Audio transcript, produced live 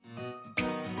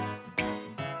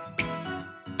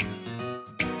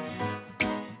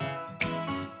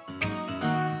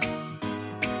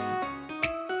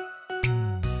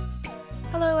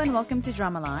and welcome to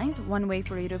Drama Lines, one way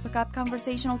for you to pick up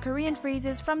conversational Korean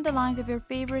phrases from the lines of your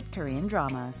favorite Korean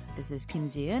dramas. This is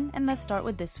Kim Ji-eun, and let's start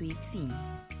with this week's scene.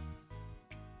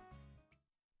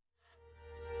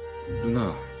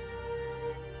 누나.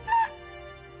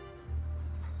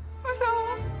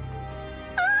 무서워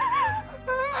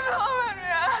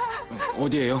마루야.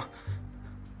 어디에요?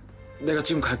 내가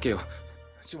지금 갈게요.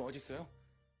 지금 어디 있어요?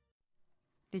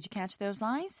 Did you catch those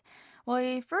lines? Well,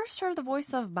 I first heard the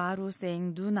voice of Maru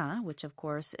saying 누나, which of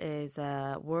course is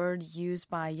a word used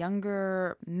by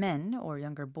younger men or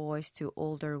younger boys to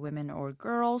older women or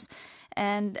girls.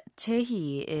 And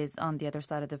Jae-hee is on the other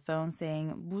side of the phone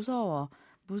saying 무서워,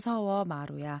 무서워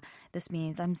마루야. This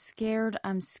means I'm scared,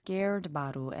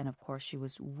 Maru. And of course she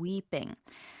was weeping.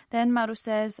 Then Maru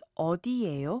says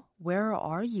어디예요? Where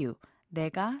are you?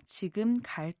 내가 지금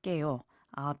갈게요.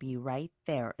 I'll be right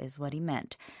there is what he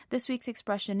meant. This week's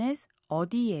expression is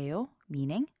어디예요,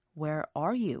 meaning where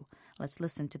are you? Let's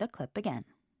listen to the clip again.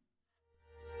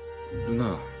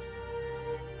 누나.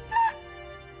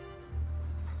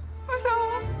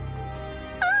 무서워.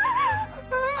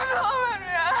 무서워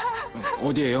마루야.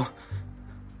 어디에요?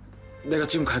 내가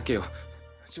지금 갈게요.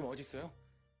 지금 어디 있어요?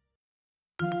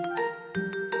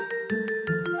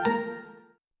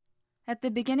 At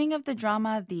the beginning of the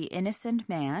drama, The Innocent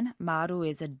Man, Maru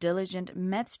is a diligent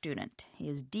med student. He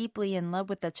is deeply in love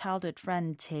with the childhood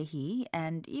friend Jae-hee,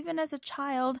 and even as a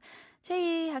child,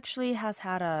 Jae-hee actually has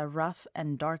had a rough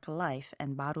and dark life,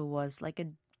 and Maru was like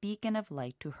a beacon of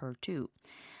light to her too.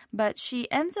 But she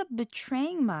ends up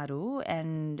betraying Maru,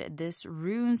 and this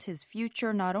ruins his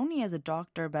future not only as a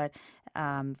doctor, but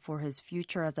for his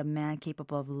future as a man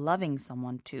capable of loving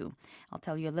someone too. I'll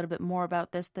tell you a little bit more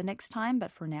about this the next time,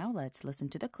 but for now, let's listen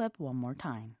to the clip one more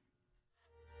time.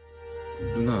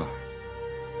 누나.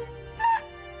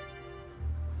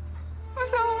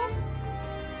 무서워.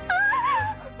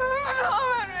 무서워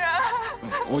마루야.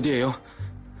 어디에요?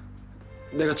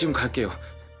 내가 지금 갈게요.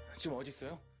 지금 어디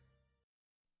있어요?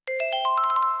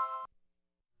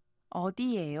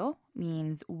 어디예요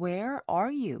means where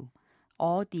are you?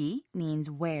 어디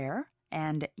means where,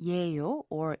 and 예요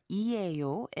or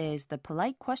이예요 is the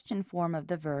polite question form of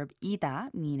the verb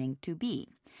이다, meaning to be.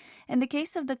 In the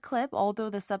case of the clip, although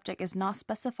the subject is not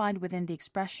specified within the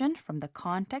expression, from the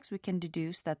context we can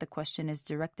deduce that the question is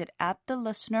directed at the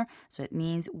listener, so it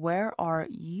means where are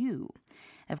you?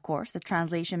 Of course, the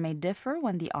translation may differ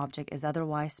when the object is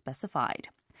otherwise specified.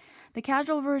 The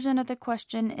casual version of the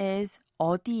question is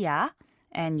어디야?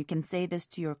 And you can say this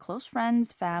to your close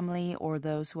friends, family, or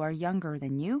those who are younger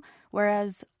than you,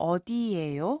 whereas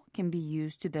어디예요 can be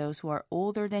used to those who are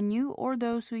older than you or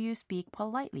those who you speak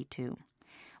politely to.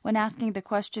 When asking the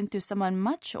question to someone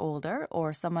much older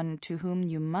or someone to whom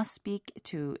you must speak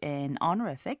to in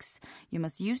honorifics, you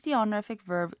must use the honorific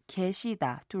verb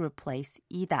계시다 to replace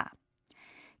이다.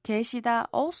 계시다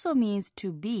also means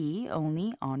to be,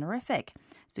 only honorific.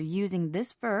 So using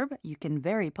this verb, you can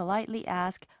very politely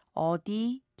ask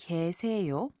어디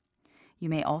계세요? You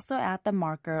may also add the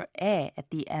marker 에 at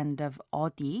the end of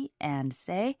어디 and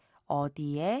say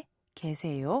어디에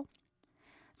계세요?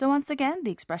 So once again,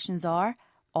 the expressions are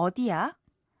어디야,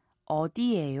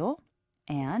 어디예요,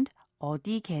 and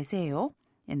어디 계세요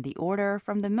in the order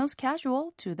from the most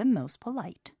casual to the most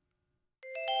polite.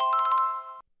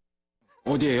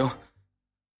 어디에요?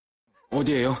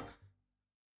 어디에요?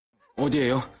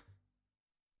 어디에요?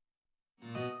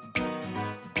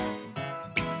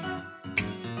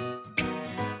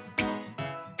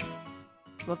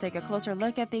 We'll take a closer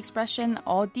look at the expression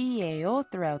어디예요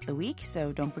throughout the week,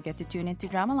 so don't forget to tune in to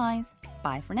Drama Lines.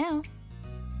 Bye for now.